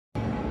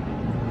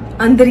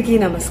అందరికీ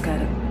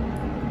నమస్కారం.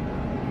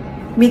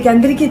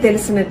 మీకందరికీ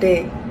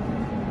తెలిసినట్టే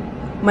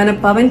మన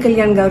పవన్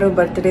కళ్యాణ్ గారు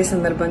బర్త్డే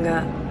సందర్భంగా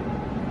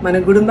మన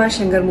గుడుంబా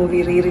శంకర్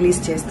మూవీ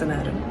రీ-రిలీజ్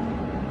చేస్తున్నారు.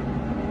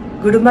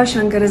 Gudumba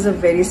Shankar is a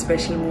very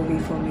special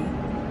movie for me.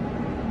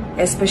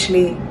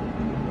 Especially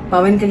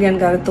Pawan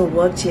Kalyan గారితో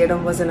వర్క్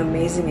చేయడం was an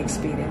amazing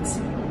experience.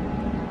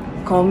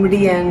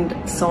 Comedy and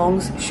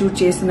songs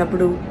shoot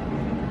చేసినప్పుడు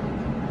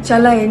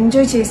చాలా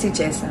ఎంజాయ్ చేసి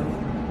చేశాము.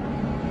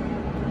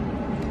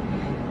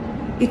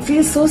 It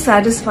feels so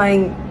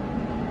satisfying.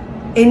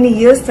 In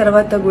years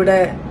tarvata kuda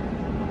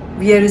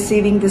we are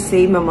receiving the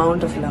same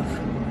amount of love.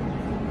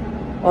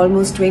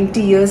 Almost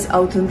 20 years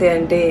avutundi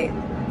ante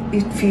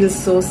it feels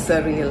so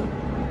surreal.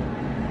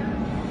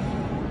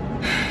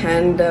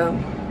 And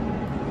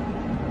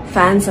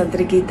fans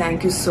andariki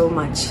thank you so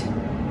much.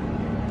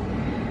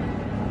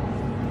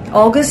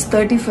 August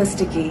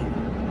 31st ki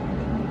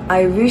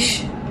I wish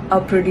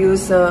our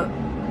producer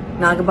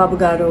Rambabu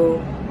garu,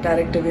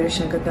 director Meera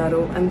Jasmine garu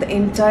and the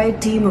entire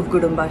team of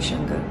Gudumba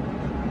Shankar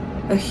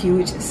a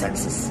huge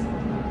success.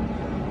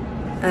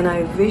 And I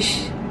wish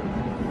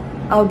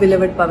our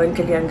beloved Pawan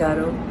Kalyan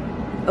garu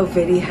a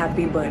very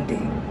happy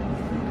birthday.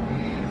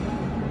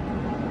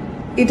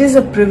 It is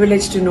a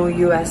privilege to know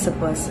you as a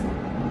person.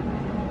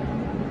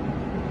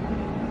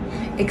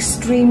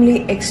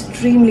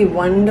 Extremely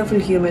wonderful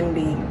human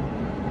being.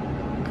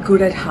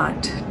 Good at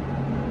heart.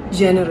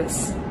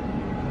 Generous.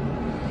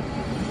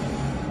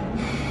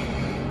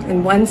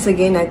 And once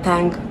again, I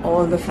thank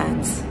all the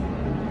fans.